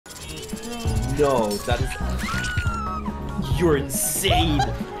No, that is... You're insane!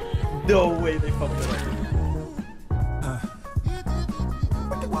 No way they fucked it up.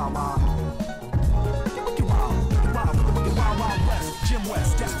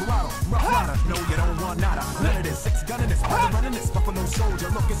 No, you don't want nada. None of this. Six gunning this, running this. Buffalo soldier.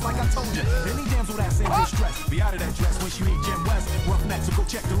 Look, it's like I told you. Any damsel that's in distress, be out of that dress when she meet Jim West. Rough neck, so go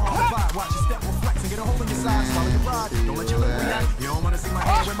check the long divide. Watch your step, reflex, and get a hole in your side. Swallow your pride. Don't let your lip react. You don't want to see my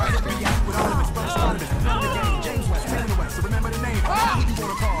hair where my hip be at. With all of its brothers started it. None of the game. James West, man in the West. So remember the name. Now who you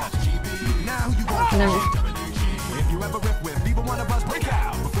wanna call? Now who you wanna call? If you ever rip with either one of us, break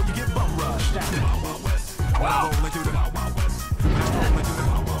out before you get bum rushed. When I roll into the Wild West.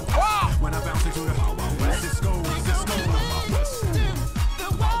 When I bounce into the Wild West. Cisco, Cisco.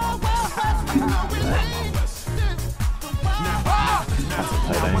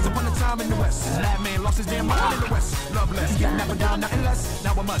 Now, once upon a time in the West, that man lost his damn mind in the West. Loveless, getting up and down, nothing less.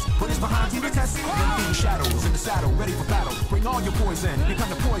 Now I must put his behind to the test. Then these shadows in the saddle, ready for battle. Bring all your poison, become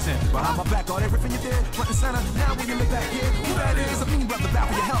the poison. Behind my back, got everything you did, front and center. Now when you look back here, who that is? A mean brother, back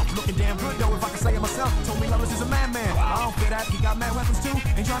for your help. Looking damn good though, if I can say it myself. Told me Loveless is a madman. I don't fear that, he got mad weapons too.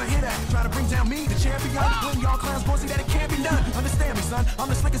 Ain't trying to hear that, trying to bring down me, the champion. When y'all clowns boys see that it can't be done. Understand me, son, I'm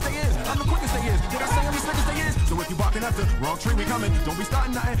the slickest they is. I'm the quickest they is. Did I say I'm the slickest they is? So if you barking up the wrong tree, we coming. Don't be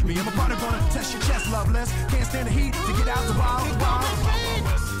starting nothing. Me and my partner gonna test your chest, Loveless. Can't stand the heat to get out the wild.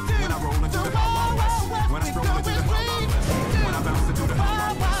 When I roll into the Wild West. When I stroll into the Wild West. When I bounce into the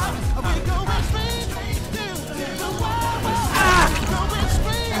Wild West. We going straight to the Wild West. Going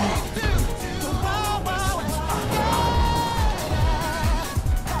straight to the Wild West.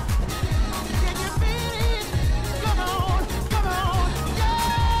 Can you feel it? Come on, yeah.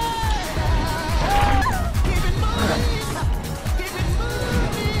 Keep it moving, keep it moving.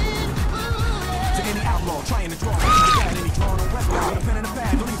 To any outlaw trying to draw, any draw no rest, with a pen and a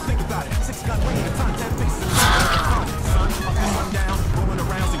pad, don't even think about it. 6 gun range, the time, 10 faces. Sun up and sun down, rolling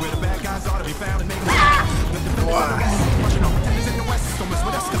around, see where the bad guys are to be found and make them down. Let the villains on the west, rushing on pretenders in the west. Don't mess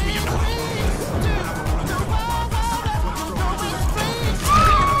with us, cause we know.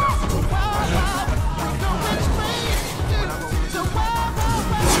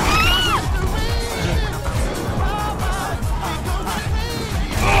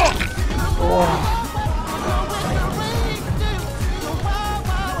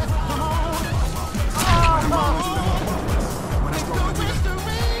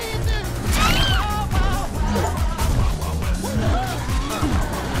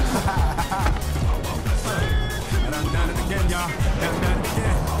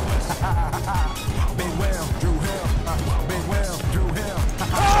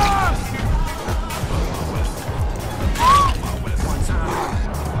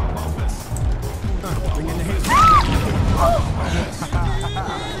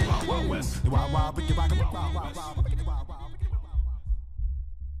 Wild, wild, wicked, rock